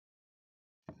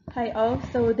Hi all,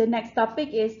 so the next topic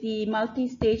is the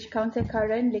multi-stage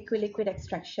counter-current liquid-liquid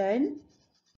extraction.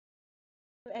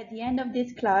 So at the end of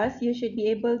this class, you should be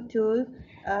able to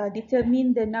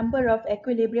determine the number of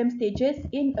equilibrium stages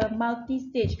in a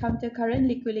multi-stage counter-current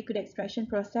liquid-liquid extraction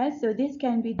process. So this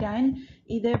can be done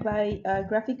either by a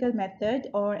graphical method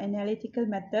or analytical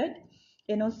method.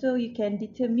 And also you can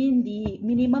determine the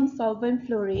minimum solvent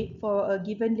flow rate for a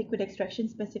given liquid extraction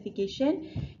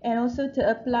specification, and also to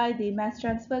apply the mass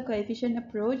transfer coefficient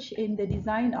approach in the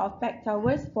design of packed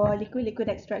towers for liquid-liquid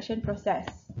extraction process.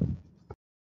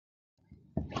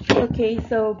 Okay,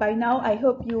 so by now I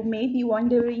hope you may be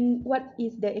wondering what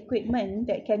is the equipment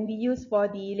that can be used for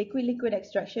the liquid-liquid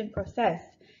extraction process.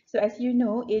 So as you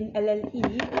know, in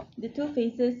LLE, the two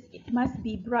phases must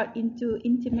be brought into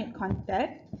intimate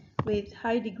contact with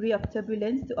high degree of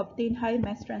turbulence to obtain high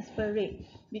mass transfer rate.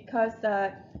 Because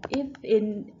if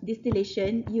in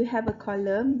distillation you have a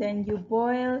column, then you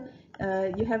boil,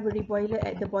 you have a reboiler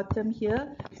at the bottom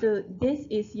here. So this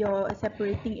is your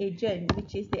separating agent,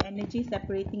 which is the energy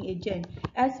separating agent.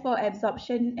 As for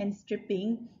absorption and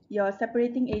stripping, your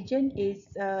separating agent is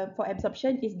for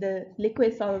absorption is the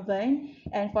liquid solvent,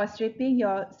 and for stripping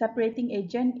your separating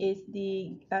agent is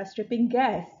the stripping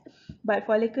gas. But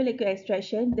for liquid-liquid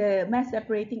extraction, the mass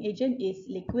separating agent is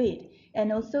liquid,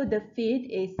 and also the feed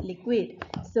is liquid.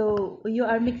 So you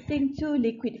are mixing two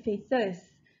liquid phases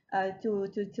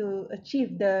to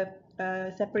achieve the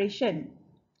separation.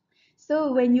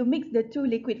 So when you mix the two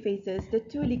liquid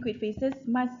phases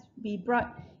must be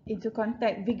brought into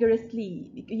contact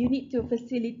vigorously. You need to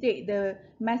facilitate the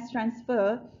mass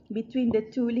transfer between the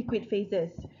two liquid phases.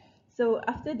 So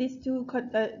after the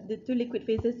two liquid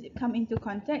phases come into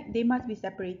contact, they must be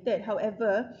separated.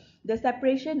 However, the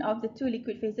separation of the two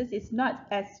liquid phases is not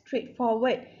as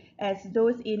straightforward as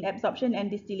those in absorption and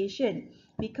distillation,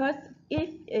 because if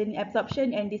in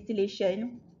absorption and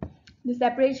distillation, the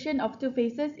separation of two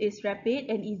phases is rapid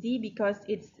and easy because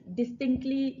it's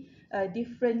distinctly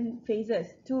different phases,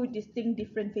 two distinct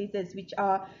different phases, which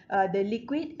are the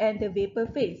liquid and the vapor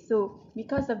phase. So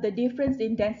because of the difference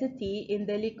in density in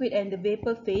the liquid and the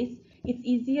vapor phase, it's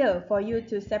easier for you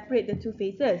to separate the two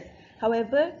phases.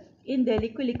 However, in the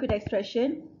liquid-liquid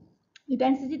extraction, the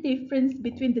density difference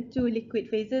between the two liquid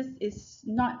phases is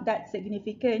not that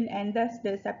significant, and thus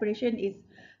the separation is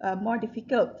more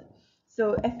difficult.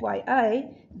 So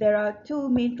FYI, there are two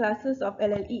main classes of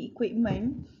LLE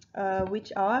equipment,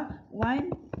 which are: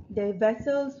 one, the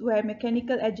vessels where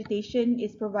mechanical agitation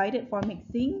is provided for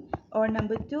mixing, or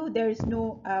number two, there is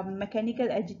no mechanical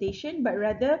agitation, but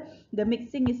rather the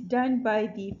mixing is done by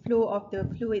the flow of the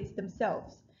fluids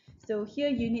themselves. So here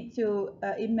you need to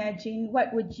imagine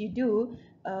what would you do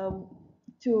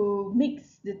to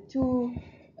mix the two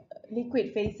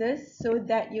liquid phases so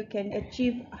that you can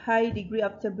achieve high degree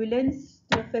of turbulence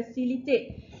to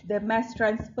facilitate the mass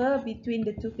transfer between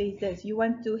the two phases. You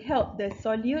want to help the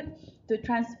solute to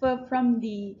transfer from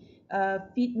the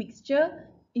feed mixture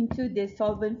into the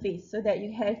solvent phase, so that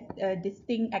you have a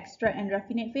distinct extract and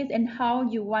raffinate phase, and how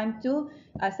you want to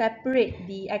separate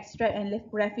the extract and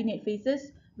raffinate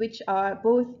phases, which are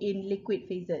both in liquid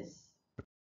phases.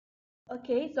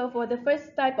 Okay, so for the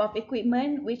first type of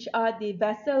equipment, which are the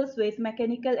vessels with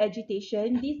mechanical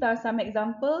agitation, these are some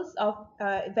examples of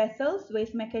vessels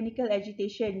with mechanical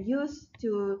agitation used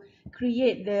to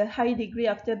create the high degree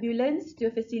of turbulence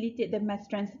to facilitate the mass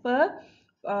transfer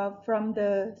for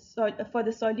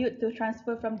the solute to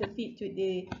transfer from the feed to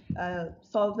the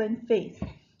solvent phase.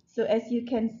 So as you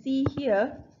can see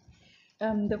here,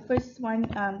 the first one,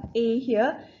 A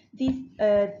here,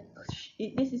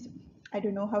 this is, I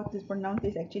don't know how to pronounce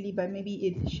this actually, but maybe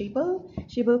it's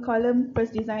Shibble column,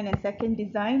 first design and second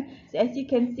design. So as you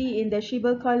can see in the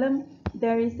Shibble column,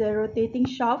 there is a rotating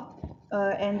shaft,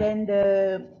 and then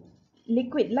the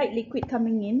light liquid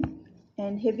coming in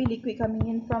and heavy liquid coming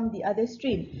in from the other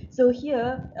stream. So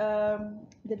here,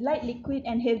 the light liquid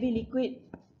and heavy liquid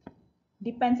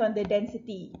depends on the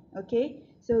density. Okay,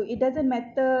 so it doesn't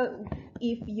matter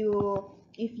if your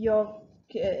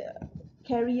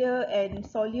carrier and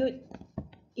solute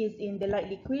is in the light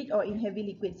liquid or in heavy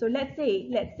liquid. So let's say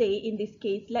in this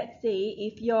case, let's say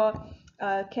if your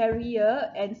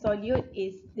carrier and solute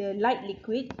is the light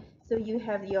liquid, so you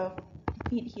have your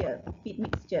feed here, feed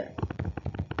mixture,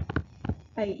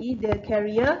 i.e. the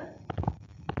carrier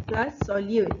plus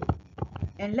solute.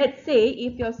 And let's say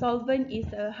if your solvent is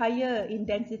higher in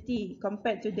density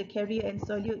compared to the carrier and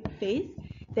solute phase,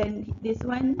 then this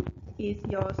one is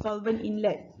your solvent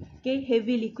inlet, okay,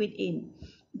 heavy liquid in.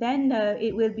 Then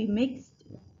it will be mixed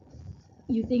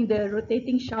using the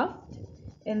rotating shaft,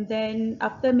 and then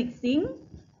after mixing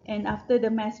and after the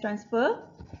mass transfer,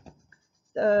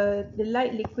 the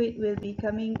light liquid will be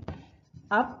coming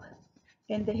up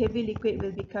and the heavy liquid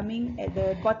will be coming at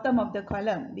the bottom of the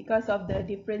column because of the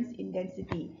difference in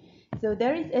density. So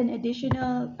there is an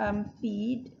additional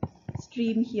feed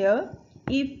stream here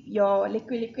if your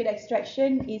liquid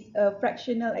extraction is a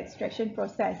fractional extraction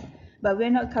process, but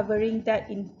we're not covering that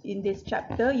in this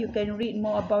chapter. You can read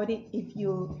more about it if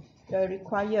you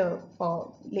require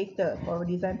for later for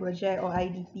design project or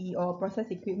IDP or process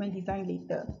equipment design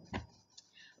later.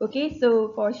 Okay,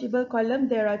 so for Shibboleth column,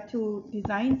 there are two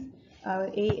designs,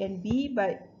 A and B,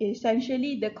 but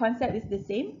essentially the concept is the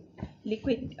same.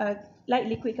 Light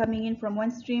liquid coming in from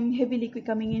one stream, heavy liquid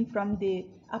coming in from the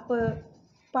upper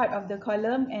part of the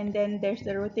column, and then there's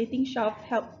a rotating shaft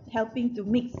helping to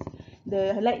mix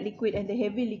the light liquid and the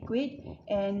heavy liquid.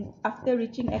 And after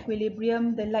reaching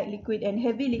equilibrium, the light liquid and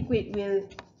heavy liquid will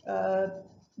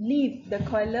leave the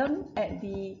column at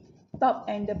the top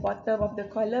and the bottom of the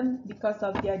column because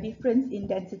of their difference in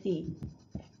density.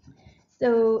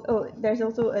 So there's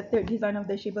also a third design of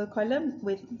the Shibboleth column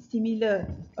with similar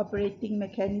operating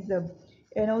mechanism.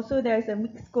 And also there's a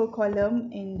mixed core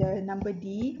column in the number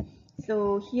D.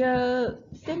 So here,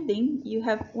 same thing, you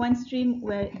have one stream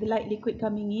where the light liquid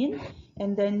coming in,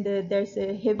 and then there's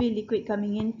a heavy liquid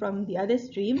coming in from the other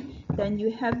stream. Then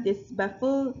you have this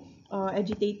baffle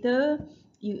agitator.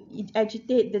 You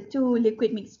agitate the two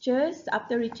liquid mixtures.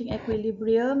 After reaching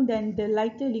equilibrium, then the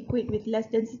lighter liquid with less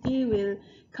density will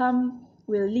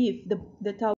leave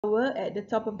the tower at the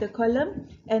top of the column,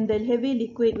 and the heavy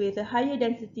liquid with a higher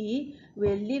density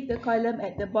will leave the column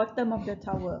at the bottom of the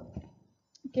tower.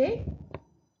 Okay.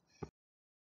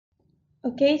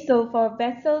 Okay, so for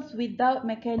vessels without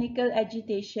mechanical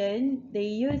agitation, they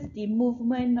use the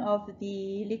movement of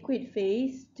the liquid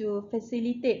phase to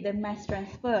facilitate the mass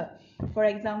transfer. For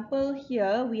example,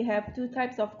 here we have two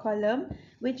types of column,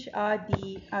 which are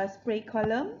the spray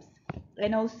columns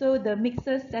and also the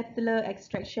mixer settler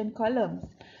extraction columns.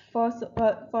 For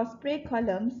spray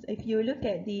columns, if you look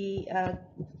at the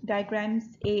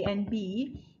diagrams A and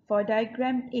B, for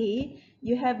diagram A,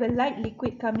 you have a light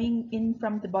liquid coming in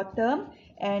from the bottom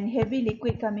and heavy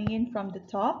liquid coming in from the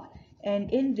top.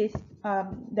 And in this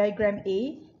diagram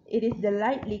A, it is the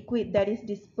light liquid that is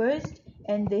dispersed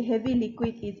and the heavy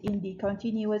liquid is in the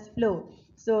continuous flow.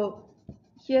 So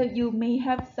here you may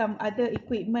have some other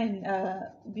equipment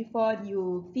before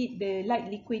you feed the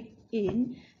light liquid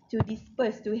in to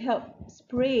disperse, to help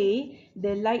spray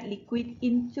the light liquid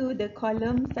into the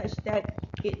column such that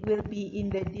it will be in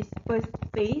the dispersed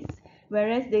phase,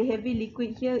 whereas the heavy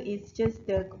liquid here is just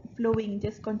the flowing,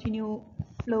 just continue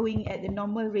flowing at the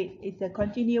normal rate. It's a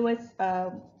continuous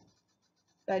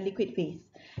liquid phase,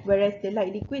 whereas the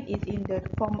light liquid is in the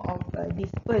form of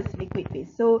dispersed liquid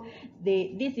phase. So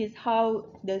this is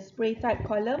how the spray type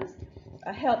columns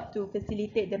help to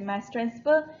facilitate the mass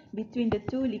transfer between the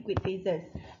two liquid phases.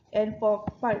 And for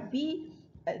part B,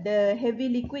 the heavy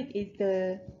liquid is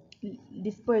the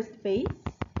dispersed phase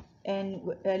and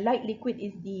light liquid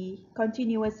is the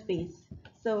continuous phase.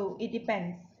 So it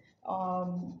depends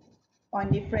on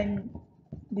different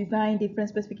design, different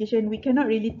specification. We cannot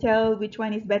really tell which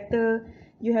one is better.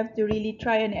 You have to really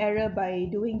try and error by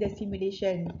doing the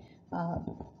simulation.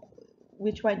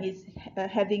 Which one is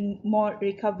having more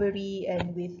recovery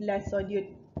and with less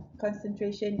solute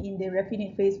concentration in the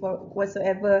raffinate phase for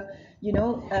whatsoever,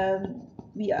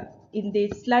 we are in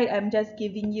this slide. I'm just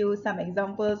giving you some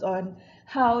examples on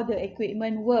how the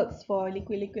equipment works for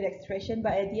liquid extraction,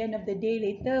 but at the end of the day,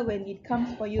 later when it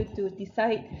comes for you to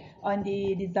decide on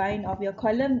the design of your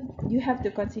column, you have to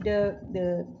consider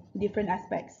the different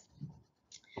aspects.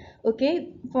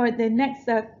 Okay, for the next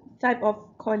type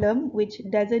of column which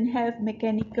doesn't have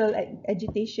mechanical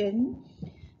agitation,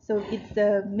 so it's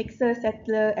the mixer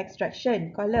settler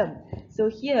extraction column. So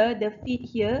here the feed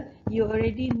here, you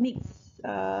already mix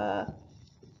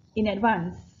in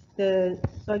advance the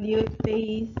solute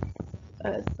phase,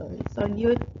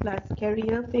 solute plus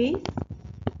carrier phase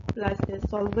plus the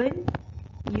solvent.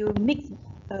 You mix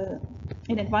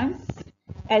in advance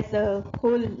as a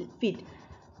whole feed.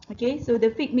 Okay, so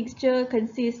the feed mixture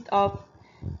consists of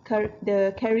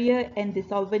the carrier and the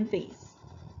solvent phase,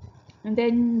 and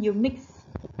then you mix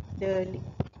the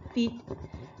feed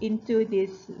into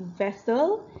this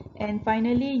vessel, and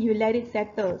finally you let it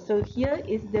settle. So here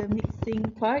is the mixing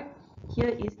part, here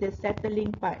is the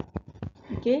settling part.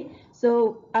 Okay,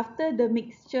 so after the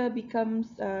mixture becomes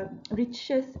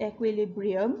reaches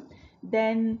equilibrium,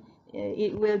 then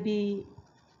it will be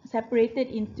separated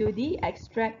into the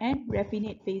extract and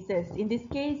raffinate phases. In this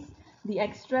case, the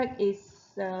extract is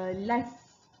less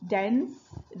dense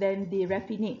than the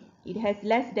raffinate. It has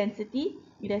less density,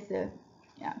 it has a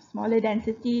smaller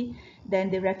density than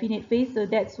the raffinate phase. So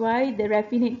that's why the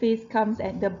raffinate phase comes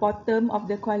at the bottom of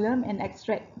the column and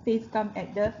extract phase comes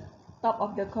at the top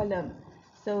of the column.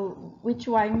 So which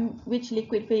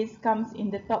liquid phase comes in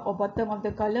the top or bottom of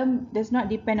the column does not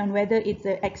depend on whether it's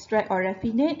an extract or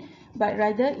raffinate, but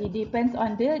rather it depends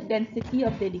on the density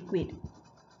of the liquid.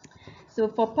 So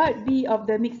for part B of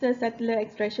the mixer settler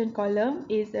extraction column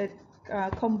is a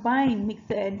combined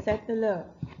mixer and settler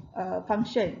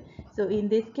function. So in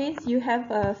this case, you have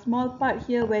a small part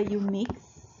here where you mix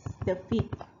the feed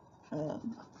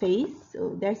phase.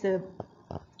 So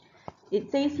it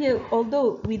says here,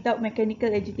 although without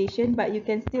mechanical agitation, but you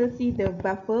can still see the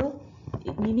buffer,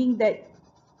 meaning that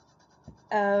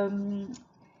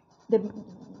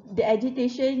the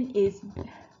agitation is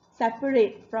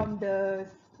separate from the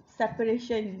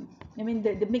separation. I mean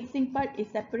the mixing part is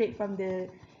separate from the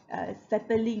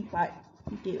settling part.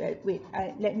 Okay, wait,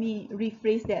 let me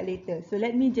rephrase that later. So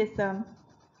let me just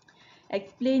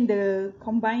explain the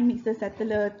combined mixer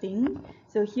settler thing.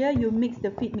 So here you mix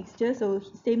the feed mixture, so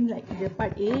same like the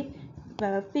part A.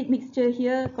 Feed mixture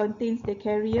here contains the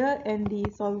carrier and the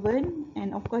solvent,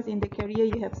 and of course in the carrier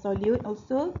you have solute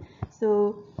also.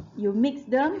 So you mix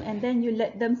them and then you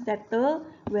let them settle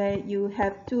where you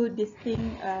have two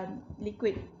distinct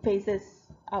liquid phases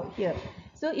out here.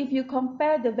 So if you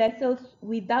compare the vessels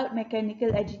without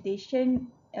mechanical agitation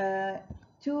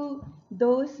to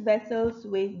those vessels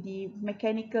with the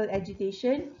mechanical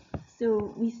agitation,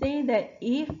 so we say that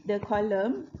if the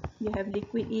column you have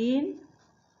liquid in,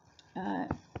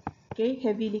 okay,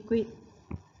 heavy liquid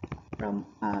from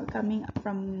coming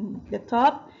from the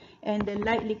top and the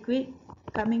light liquid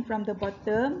coming from the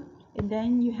bottom, and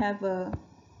then you have a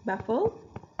baffle,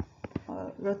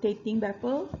 rotating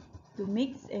baffle to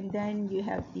mix, and then you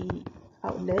have the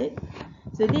outlet.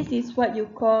 So this is what you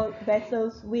call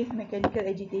vessels with mechanical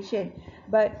agitation.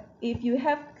 But if you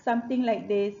have something like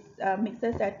this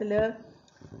mixer settler,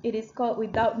 it is called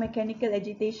without mechanical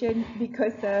agitation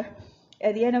because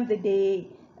at the end of the day,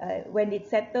 when it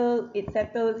settles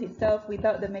itself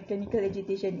without the mechanical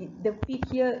agitation. The feed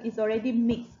here is already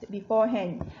mixed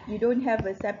beforehand. You don't have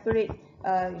a separate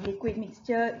liquid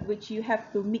mixture which you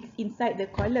have to mix inside the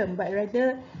column, but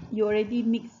rather you already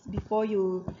mix before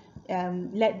you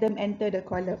let them enter the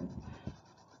column.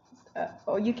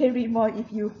 Or you can read more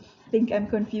if you think I'm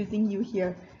confusing you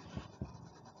here.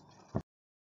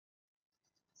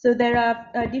 So there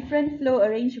are different flow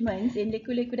arrangements in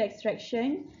liquid-liquid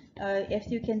extraction. As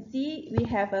you can see, we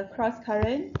have a cross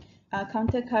current,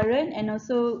 counter current, and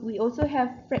we also have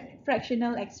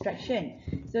fractional extraction.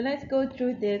 So let's go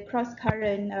through the cross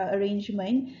current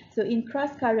arrangement. So in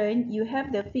cross current, you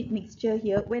have the feed mixture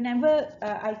here. Whenever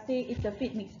I say it's a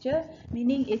feed mixture,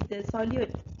 meaning it's the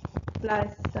solute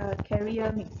plus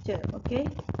carrier mixture, okay?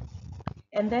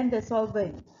 And then the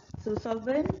solvent. So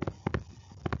solvent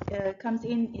comes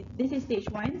in, this is stage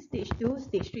 1, stage 2,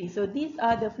 stage 3. So these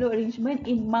are the flow arrangement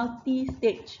in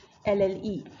multi-stage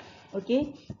LLE.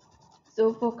 Okay,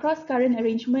 so for cross current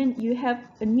arrangement, you have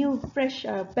a new fresh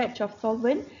batch of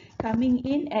solvent coming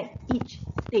in at each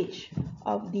stage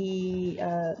of the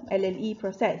LLE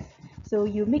process. So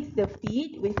you mix the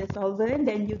feed with the solvent,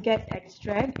 then you get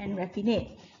extract and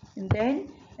raffinate, and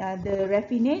then the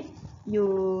raffinate,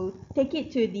 you take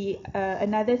it to the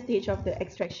another stage of the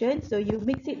extraction. So you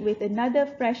mix it with another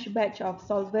fresh batch of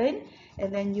solvent,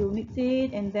 and then you mix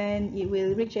it, and then it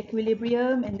will reach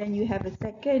equilibrium, and then you have a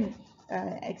second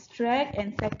extract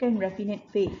and second raffinate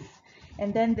phase.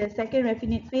 And then the second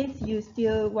raffinate phase, you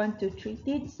still want to treat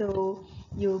it, so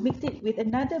you mix it with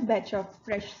another batch of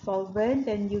fresh solvent,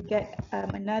 and you get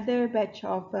another batch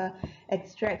of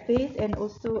extract phase and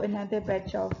also another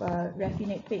batch of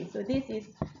raffinate phase. So this is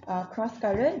cross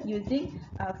current using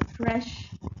a fresh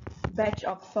batch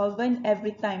of solvent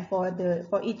every time for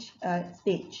each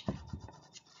stage.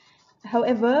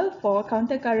 However, for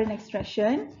counter current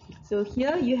extraction, so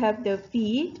here you have the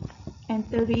feed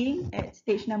entering at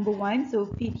stage number 1. So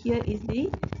feed here is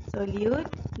the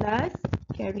solute plus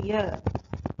carrier.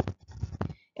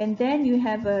 And then you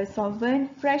have a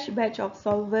solvent, fresh batch of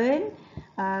solvent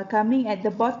coming at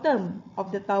the bottom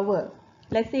of the tower.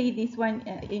 Let's say this one,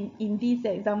 in this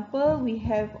example, we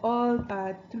have all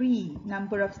 3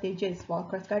 number of stages for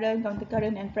cross current, counter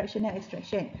current, and fractional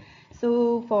extraction.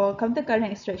 So for counter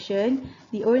current extraction,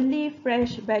 the only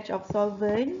fresh batch of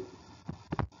solvent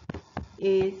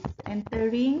is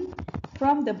entering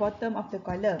from the bottom of the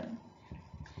column.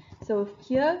 So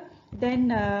here, then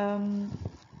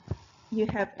you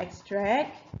have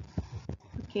extract,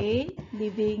 okay,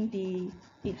 leaving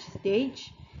each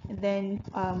stage. And then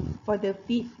for the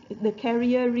feed, the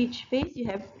carrier reach phase, you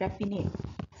have raffinate.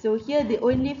 So here the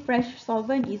only fresh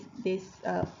solvent is this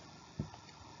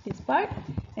part,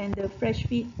 and the fresh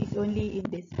feed is only in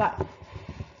this part.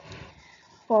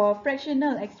 For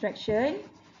fractional extraction,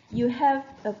 you have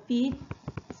a feed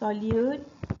solute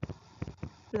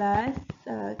plus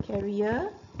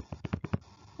carrier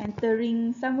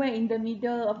entering somewhere in the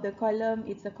middle of the column.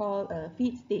 It's called a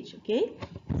feed stage, okay?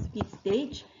 It's feed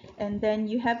stage. And then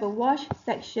you have a wash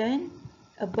section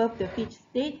above the feed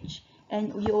stage,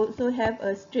 and you also have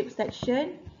a strip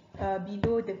section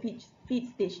below the feed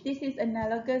stage. This is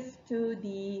analogous to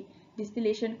the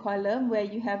distillation column, where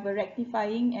you have a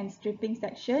rectifying and stripping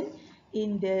section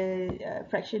in the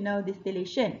fractional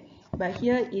distillation. But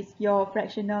here is your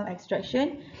fractional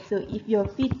extraction. So if your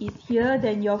feed is here,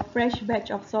 then your fresh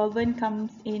batch of solvent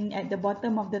comes in at the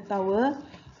bottom of the tower.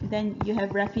 Then you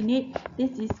have raffinate.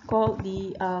 This is called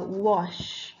the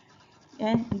wash,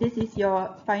 and this is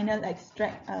your final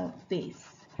extract phase.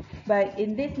 But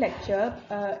in this lecture,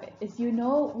 as you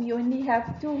know, we only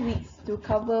have 2 weeks to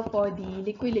cover for the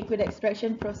liquid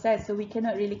extraction process, so we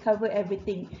cannot really cover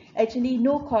everything. Actually,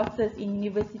 no courses in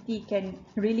university can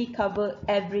really cover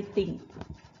everything.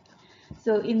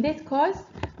 So in this course,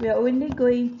 we are only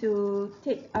going to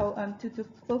take our to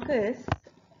focus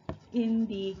in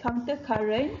the counter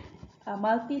current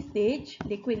multi-stage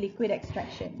liquid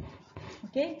extraction.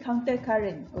 Okay, counter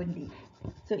current only.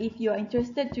 So if you are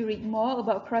interested to read more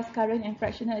about cross current and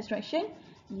fractional extraction,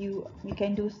 you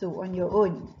can do so on your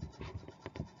own.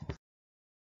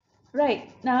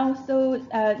 Right, now so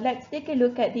let's take a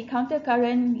look at the counter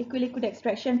current liquid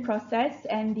extraction process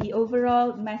and the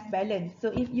overall mass balance. So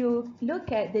if you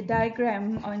look at the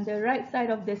diagram on the right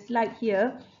side of the slide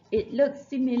here, it looks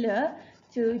similar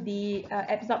to the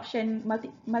absorption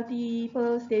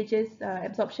multiple stages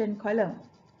absorption column.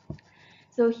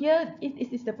 So here it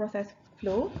is the process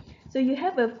flow. So you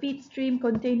have a feed stream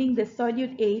containing the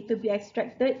solute A to be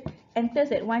extracted,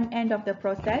 enters at one end of the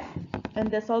process, and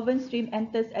the solvent stream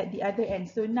enters at the other end.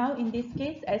 So now in this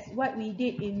case, as what we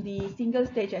did in the single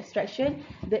stage extraction,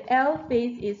 the L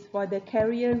phase is for the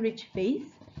carrier rich phase.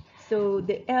 So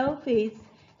the L phase,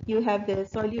 you have the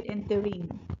solute entering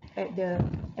at the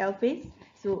L phase.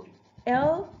 So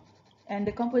L and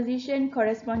the composition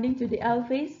corresponding to the L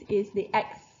phase is the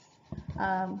X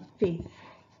phase.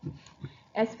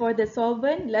 As for the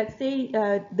solvent, let's say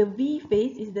the V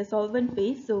phase is the solvent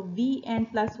phase, so Vn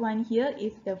plus 1 here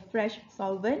is the fresh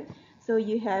solvent, so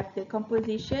you have the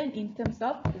composition in terms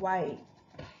of Y.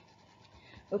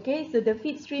 Okay, so the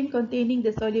feed stream containing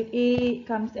the solute A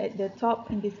comes at the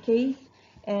top in this case,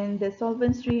 and the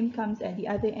solvent stream comes at the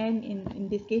other end in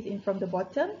this case from the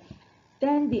bottom.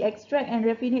 Then the extract and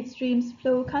raffinate streams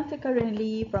flow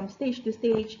countercurrently from stage to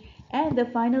stage, and the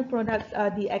final products are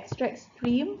the extract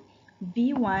stream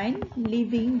V1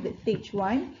 leaving the stage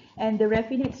 1 and the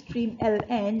raffinate stream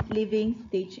Ln leaving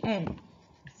stage N.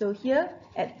 So here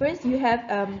at first you have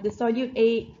the solute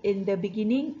A in the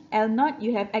beginning, L0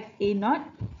 you have XA0,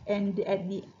 and at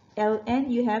the Ln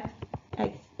you have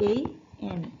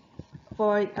XAN.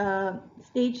 For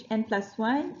stage N plus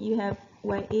 1 you have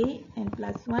YA N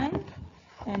plus 1,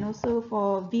 and also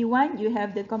for V1 you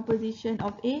have the composition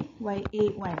of A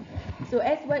YA1. So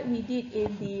as what we did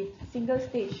in the single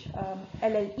stage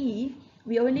LLE,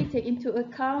 we only take into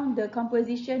account the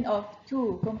composition of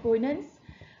two components,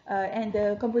 and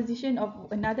the composition of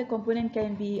another component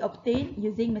can be obtained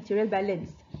using material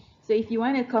balance. So if you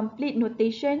want a complete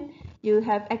notation, you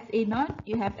have XA0,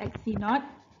 you have XC0.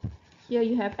 Here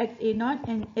you have XA0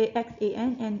 and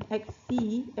XAN and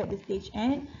XC at the stage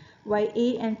N,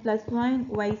 YA N plus 1,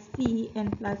 YC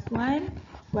N plus 1,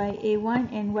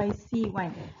 YA1 and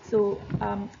YC1. So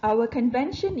our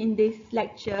convention in this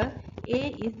lecture,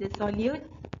 A is the solute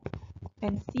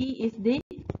and C is the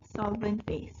solvent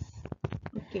phase.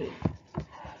 Okay.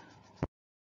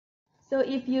 So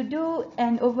if you do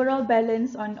an overall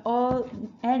balance on all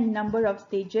n number of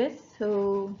stages,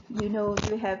 so you know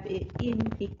you have it in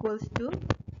equals to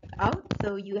out.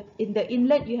 So you in the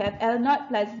inlet you have L0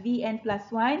 plus Vn plus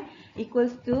 1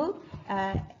 equals to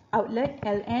outlet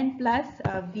Ln plus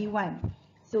V1.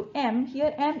 So M,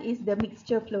 here M is the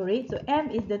mixture flow rate. So M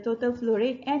is the total flow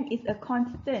rate. N is a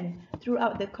constant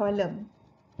throughout the column.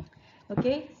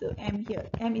 Okay, so M here,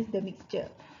 M is the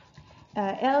mixture.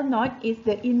 L0 is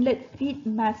the inlet feed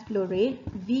mass flow rate,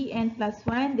 Vn plus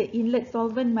 1 the inlet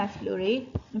solvent mass flow rate,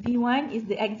 V1 is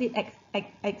the exit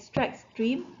extract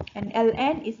stream, and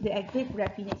Ln is the exit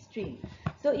raffinate stream.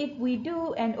 So if we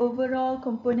do an overall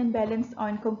component balance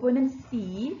on component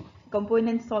C,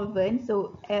 component solvent,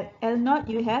 so at L0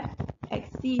 you have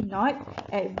XC0,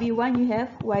 at V1 you have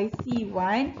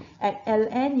YC1, at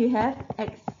Ln you have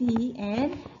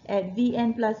XCN, at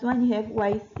Vn plus 1 you have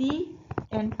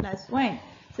Ycn plus 1.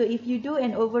 So if you do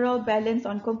an overall balance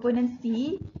on component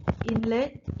C,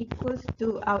 inlet equals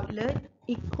to outlet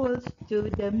equals to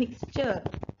the mixture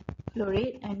flow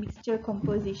rate and mixture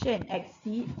composition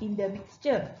Xc in the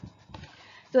mixture.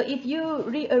 So if you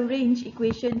rearrange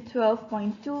equation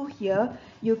 12.2 here,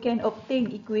 you can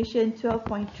obtain equation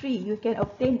 12.3. You can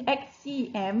obtain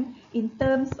Xcm in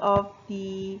terms of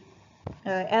the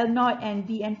L0 and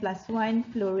Vn plus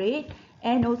 1 flow rate,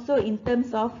 and also in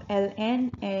terms of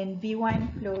Ln and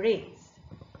V1 flow rates.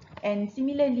 And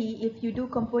similarly, if you do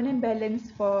component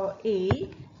balance for A,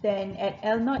 then at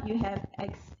L0 you have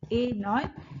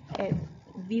Xa0, at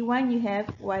V1 you have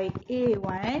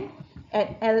Ya1,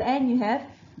 at Ln you have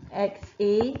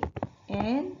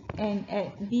Xan, and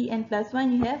at Vn plus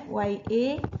 1 you have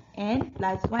Yan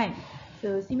plus 1.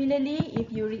 So similarly,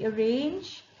 if you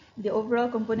rearrange the overall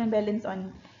component balance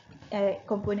on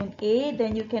component A,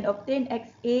 then you can obtain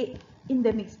Xa in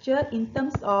the mixture in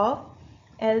terms of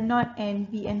L0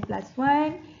 and Vn plus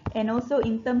 1, and also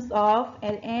in terms of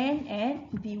Ln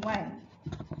and V1.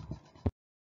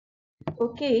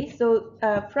 Okay, so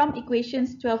from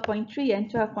equations 12.3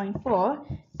 and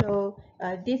 12.4, so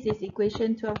this is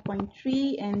equation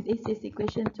 12.3 and this is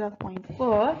equation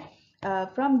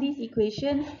 12.4. From these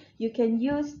equations, you can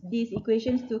use these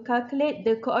equations to calculate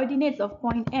the coordinates of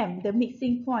point M, the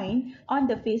mixing point on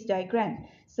the phase diagram.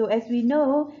 So as we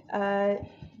know,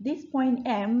 this point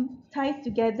M ties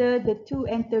together the two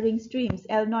entering streams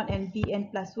L0 and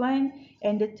Vn plus 1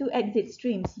 and the two exit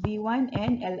streams V1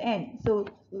 and Ln. So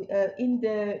in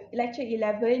the lecture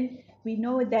 11, we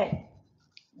know that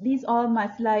these all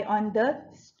must lie on the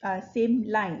same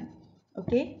line.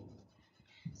 Okay.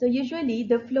 So usually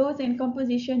the flows and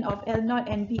composition of L0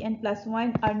 and Vn plus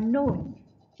 1 are known.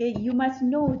 Okay, you must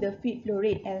know the feed flow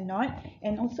rate L0,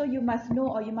 and also you must know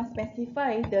or you must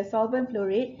specify the solvent flow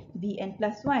rate Vn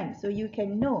plus 1. So you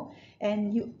can know,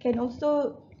 and you can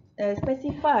also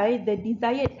specify the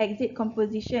desired exit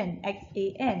composition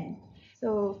Xan.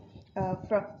 So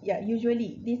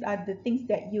usually these are the things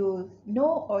that you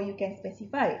know or you can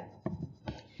specify.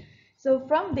 So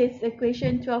from this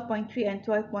equation 12.3 and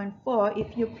 12.4,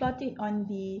 if you plot it on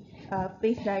the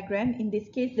phase diagram, in this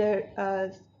case the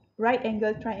right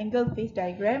angle triangle phase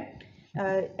diagram,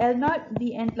 L0,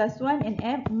 Vn plus 1 and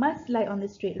M must lie on the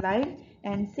straight line,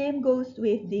 and same goes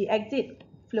with the exit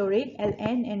flow rate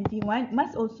Ln and V1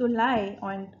 must also lie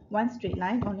on one straight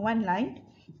line, on one line,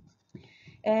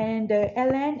 and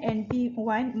Ln and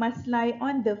V1 must lie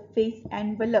on the phase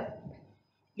envelope.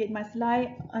 It must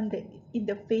lie on in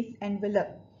the phase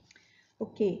envelope.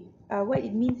 Okay, what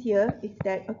it means here is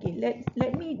that, okay,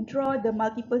 let me draw the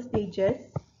multiple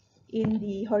stages in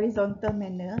the horizontal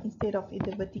manner instead of in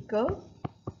the vertical.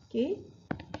 Okay,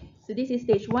 so this is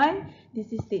stage 1,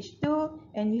 this is stage 2,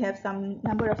 and you have some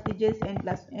number of stages n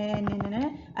plus n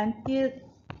until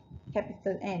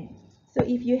capital N. So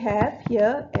if you have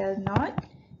here L0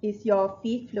 is your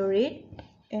feed flow rate,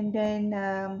 and then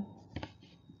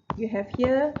you have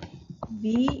here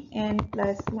Vn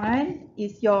plus 1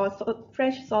 is your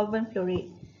fresh solvent flow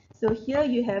rate. So here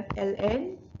you have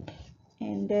Ln,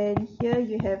 and then here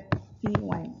you have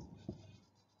V1.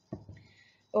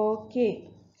 Okay,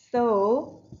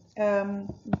 so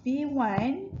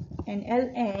V1 and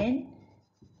Ln,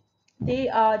 they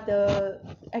are the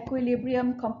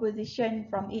equilibrium composition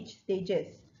from each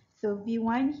stages. So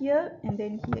V1 here, and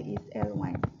then here is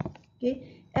L1.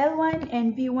 Okay, L1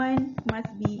 and V1 must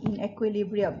be in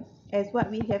equilibrium, as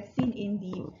what we have seen in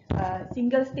the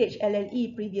single stage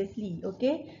LLE previously.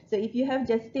 Okay, so if you have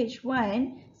just stage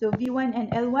 1, so V1 and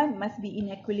L1 must be in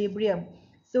equilibrium.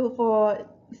 So for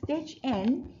stage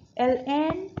N,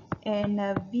 Ln and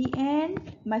Vn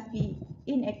must be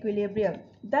in equilibrium.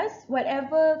 Thus,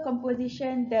 whatever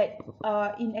composition that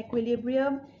are in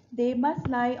equilibrium, they must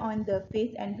lie on the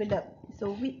phase envelope.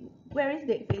 So where is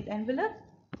the phase envelope?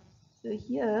 So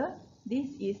here, this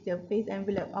is the phase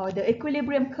envelope, or the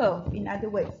equilibrium curve, in other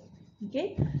words.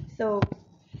 Okay, so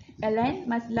Ln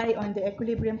must lie on the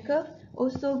equilibrium curve.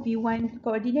 Also, V1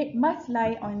 coordinate must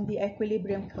lie on the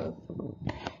equilibrium curve.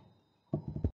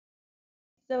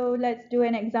 So let's do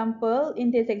an example. In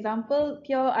this example,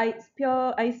 pure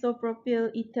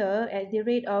isopropyl ether at the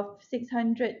rate of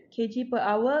 600 kg per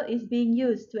hour is being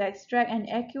used to extract an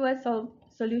aqueous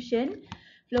solution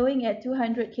flowing at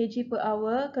 200 kg per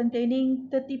hour containing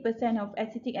 30% of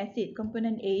acetic acid,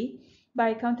 component A,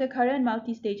 by countercurrent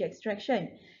multistage extraction.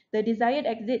 The desired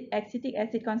acetic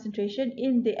acid concentration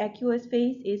in the aqueous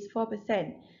phase is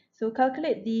 4%. So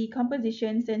calculate the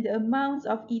compositions and the amounts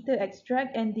of ether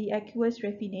extract and the aqueous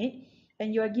raffinate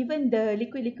and you are given the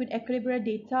liquid-liquid equilibrium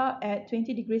data at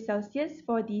 20 degrees Celsius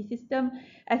for the system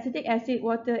acetic acid,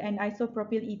 water, and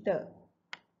isopropyl ether.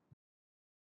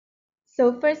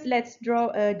 So first, let's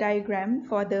draw a diagram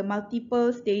for the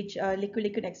multiple stage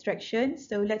liquid-liquid extraction.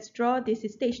 So let's draw, this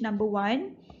is stage number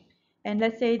 1, and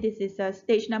let's say this is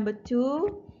stage number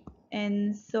 2,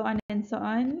 and so on and so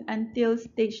on until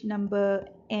stage number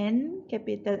N,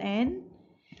 capital N.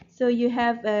 So you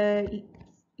have a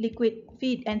liquid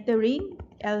feed entering,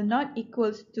 L naught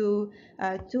equals to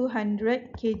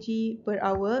 200 kg per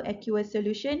hour aqueous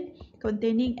solution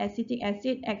containing acetic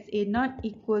acid, XA naught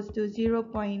equals to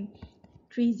 0.30,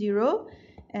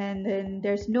 and then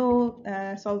there's no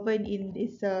solvent in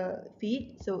this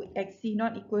feed, so XC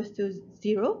naught equals to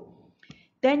 0.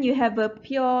 Then you have a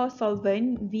pure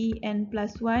solvent Vn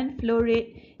plus 1, flow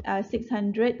rate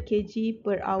 600 kg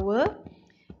per hour.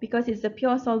 Because it's a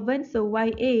pure solvent, so Ya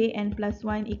n plus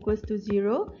 1 equals to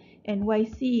 0 and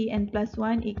Yc n plus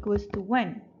 1 equals to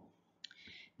 1.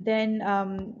 Then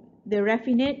the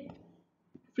raffinate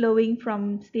flowing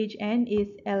from stage N is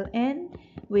Ln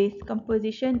with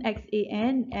composition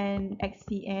Xan and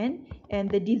Xcn, and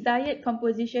the desired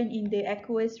composition in the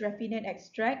aqueous raffinate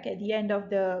extract at the end of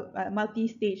the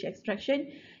multi-stage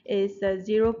extraction is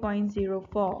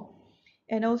 0.04.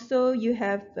 And also you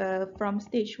have from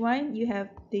stage 1, you have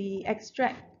the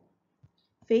extract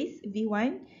phase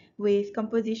V1 with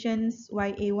compositions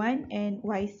Ya1 and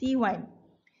Yc1.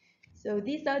 So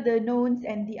these are the knowns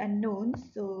and the unknowns.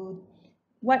 So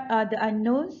what are the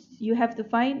unknowns? You have to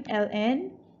find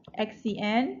Ln,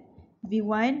 Xcn,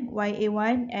 V1,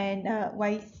 Ya1 and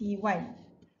Yc1.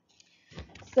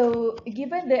 So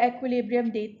given the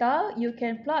equilibrium data, you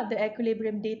can plot the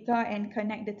equilibrium data and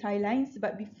connect the tie lines.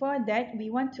 But before that, we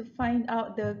want to find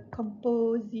out the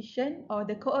composition or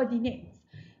the coordinates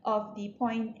of the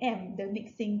point M, the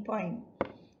mixing point.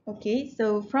 Okay,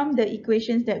 so from the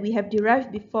equations that we have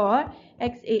derived before,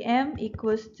 XAM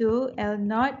equals to L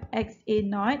naught XA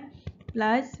naught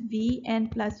plus Vn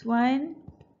plus 1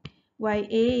 Ya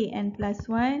n plus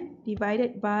 1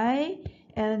 divided by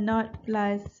L naught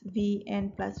plus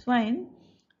Vn plus 1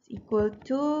 is equal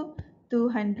to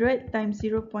 200 times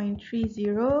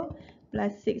 0.30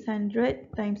 plus 600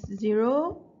 times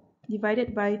 0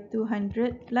 divided by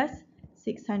 200 plus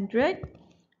 600.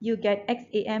 You get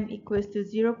XAM equals to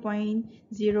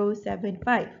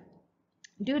 0.075.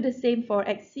 Do the same for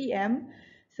XCM.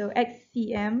 So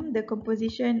XCM, the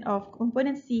composition of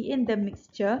component C in the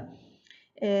mixture,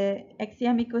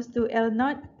 XCM equals to L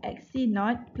naught XC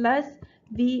naught plus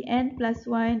Vn plus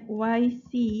 1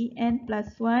 Ycn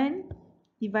plus 1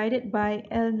 divided by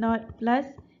L naught plus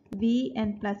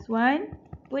Vn plus 1.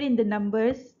 Put in the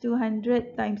numbers,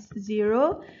 200 times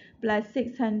 0 plus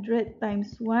 600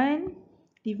 times 1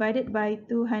 divided by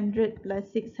 200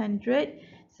 plus 600.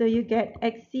 So you get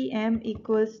XCM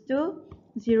equals to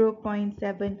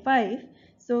 0.75.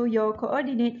 So your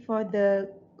coordinate for the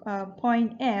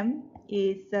point M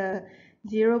is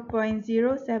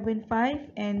 0.075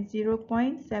 and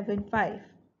 0.75.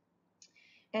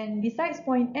 And besides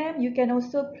point M, you can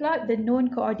also plot the known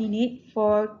coordinate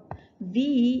for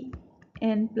V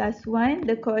n plus 1.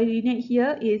 The coordinate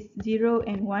here is 0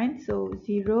 and 1, so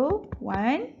 0,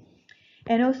 1.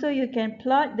 And also you can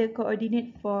plot the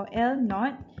coordinate for L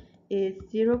naught is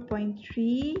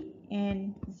 0.3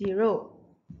 and 0.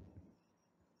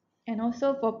 And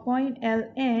also for point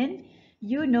Ln,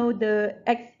 you know the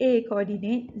XA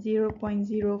coordinate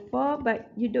 0.04, but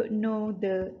you don't know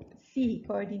the C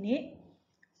coordinate.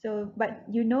 So, but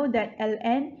you know that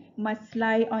Ln must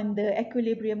lie on the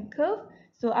equilibrium curve.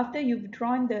 So after you've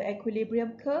drawn the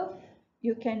equilibrium curve,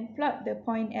 you can plot the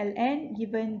point Ln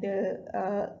given the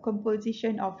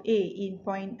composition of A in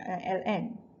point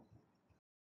Ln.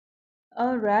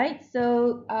 Alright,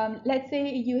 so let's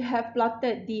say you have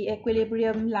plotted the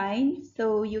equilibrium line.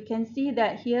 So you can see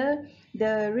that here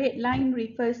the red line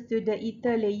refers to the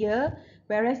ether layer,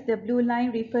 whereas the blue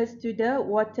line refers to the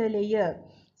water layer.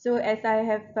 So as I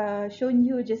have shown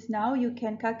you just now, you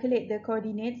can calculate the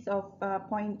coordinates of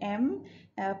point M,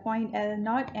 point L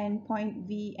naught and point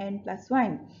Vn plus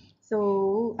 1.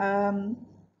 So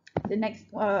the next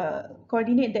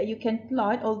coordinate that you can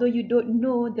plot, although you don't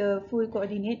know the full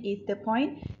coordinate, is the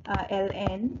point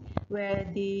Ln, where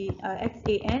the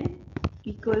Xan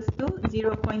equals to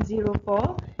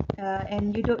 0.04,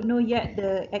 and you don't know yet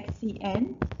the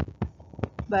Xcn,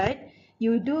 but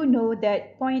you do know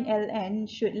that point Ln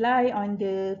should lie on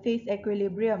the phase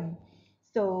equilibrium.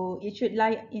 So it should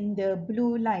lie in the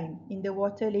blue line, in the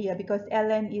water layer, because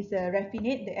Ln is a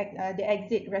raffinate, the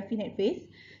exit raffinate phase.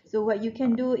 So what you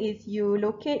can do is you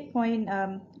locate point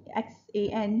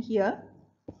Xan here.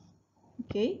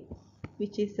 okay,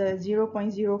 which is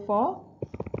 0.04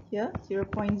 here,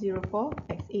 0.04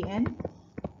 xan.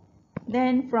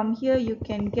 Then from here you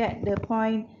can get the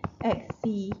point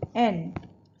xcn.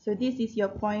 So this is your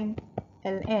point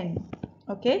ln.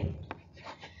 Okay,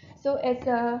 so as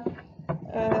a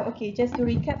okay, just to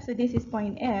recap, so this is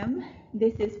point M,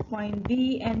 this is point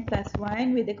Vn plus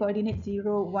 1 with the coordinate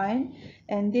 0, 1,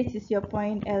 and this is your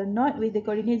point L0 with the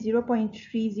coordinate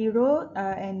 0.30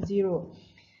 and 0.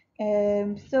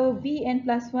 So Vn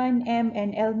plus 1, M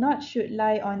and L0 should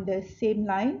lie on the same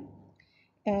line,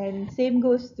 and same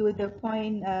goes to the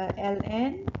point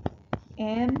Ln,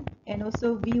 M, and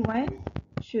also V1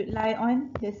 should lie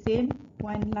on the same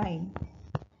one line.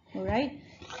 Alright,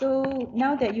 so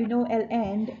now that you know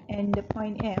Ln and the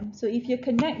point M, so if you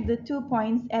connect the 2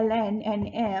 points Ln and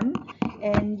M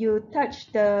and you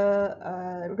touch the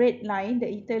red line, the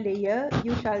ether layer,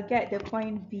 you shall get the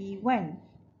point V1.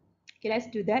 Okay, let's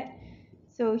do that.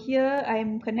 So here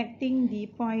I'm connecting the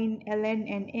point Ln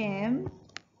and M.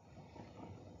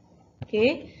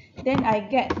 Okay, then I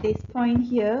get this point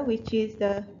here, which is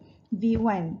the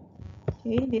V1.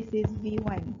 Okay, this is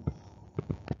V1.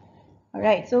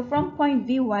 Alright, so from point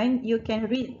V1, you can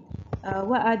read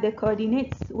what are the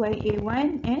coordinates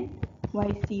YA1 and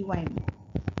YC1.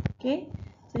 Okay,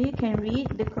 so you can read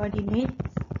the coordinates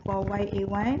for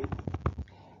YA1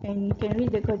 and you can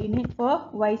read the coordinate for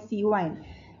YC1.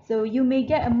 So you may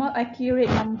get a more accurate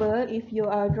number if you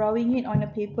are drawing it on a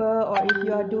paper or if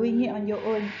you are doing it on your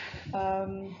own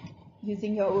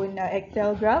using your own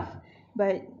Excel graph,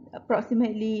 but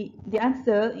approximately the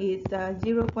answer is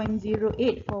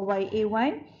 0.08 for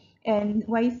YA1 and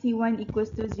YC1 equals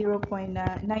to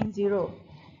 0.90.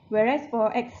 Whereas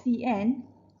for XCN,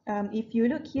 if you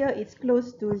look here, it's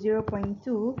close to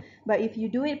 0.2, but if you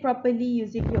do it properly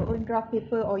using your own graph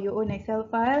paper or your own Excel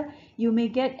file, you may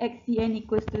get XCN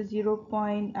equals to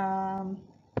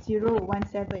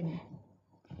 0.017.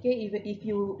 Okay, even if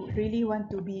you really want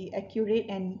to be accurate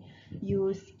and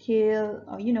you scale,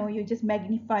 or you just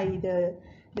magnify the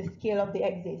scale of the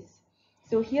axis.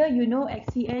 So here you know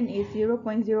XCN is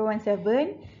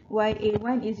 0.017,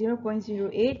 YA1 is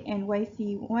 0.08 and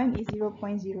YC1 is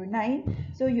 0.09.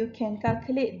 So you can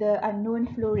calculate the unknown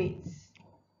flow rates.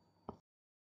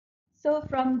 So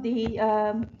from the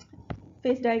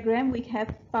phase diagram, we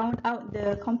have found out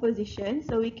the composition,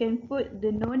 so we can put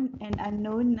the known and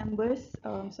unknown numbers.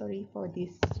 Sorry for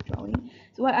this drawing.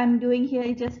 So what I'm doing here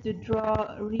is just to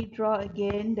redraw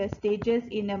again the stages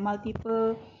in a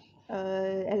multiple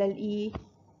LLE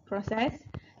process.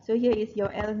 So here is your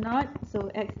L0, so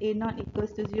XA0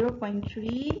 equals to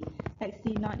 0.3,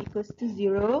 XC0 equals to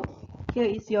 0. Here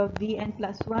is your Vn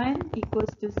plus 1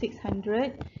 equals to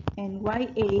 600, and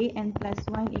YA n plus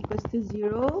 1 equals to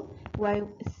 0,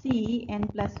 YC n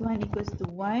plus 1 equals to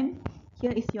 1.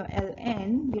 Here is your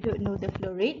Ln, you don't know the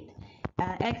flow rate.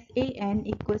 XAN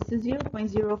equals to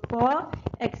 0.04,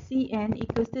 XCN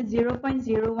equals to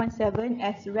 0.017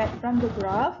 as read from the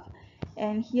graph.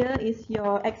 And here is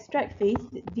your extract phase,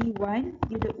 V1,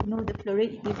 you don't know the flow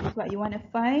rate, this is what you want to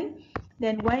find.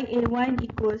 Then YA1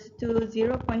 equals to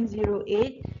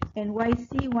 0.08 and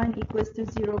YC1 equals to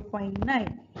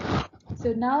 0.9.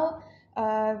 So now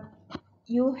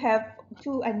you have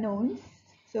two unknowns,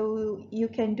 so you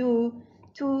can do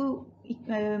two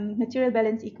material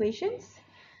balance equations.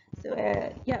 So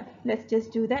yeah, let's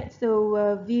just do that. So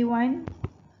V1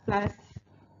 plus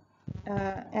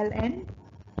Ln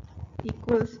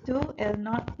equals to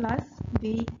L0 plus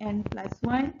Vn plus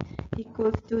 1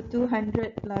 equals to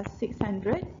 200 plus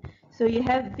 600. So you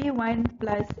have V1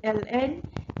 plus Ln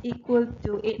equal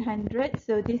to 800.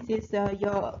 So this is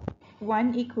your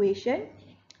one equation.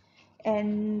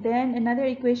 And then another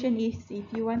equation is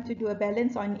if you want to do a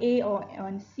balance on A or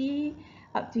on C,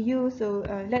 up to you. So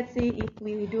let's say if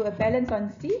we do a balance on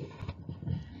C,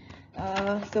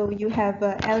 so you have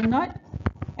L0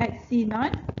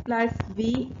 XC0 plus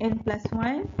Vn plus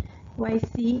 1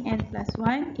 YCn plus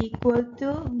 1 equal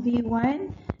to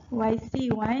V1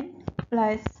 YC1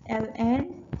 plus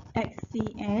Ln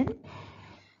XCn.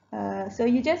 So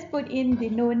you just put in the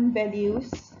known values.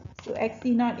 So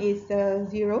XC0 is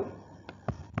 0,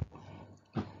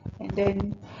 and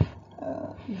then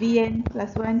Vn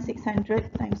plus 1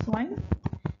 600 times 1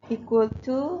 equal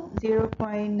to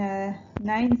 0.90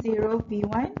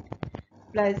 V1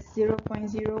 plus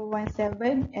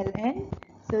 0.017 Ln.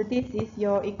 So this is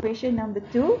your equation number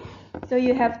 2. So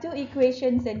you have two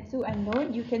equations and two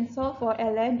unknown. You can solve for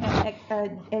Ln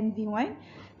and V1.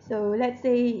 So let's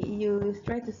say you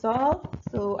try to solve.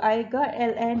 So I got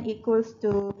Ln equals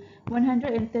to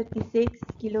 136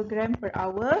 kilogram per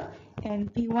hour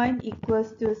and P1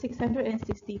 equals to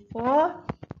 664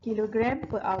 kilogram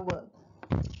per hour.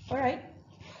 Alright,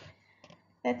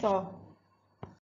 that's all.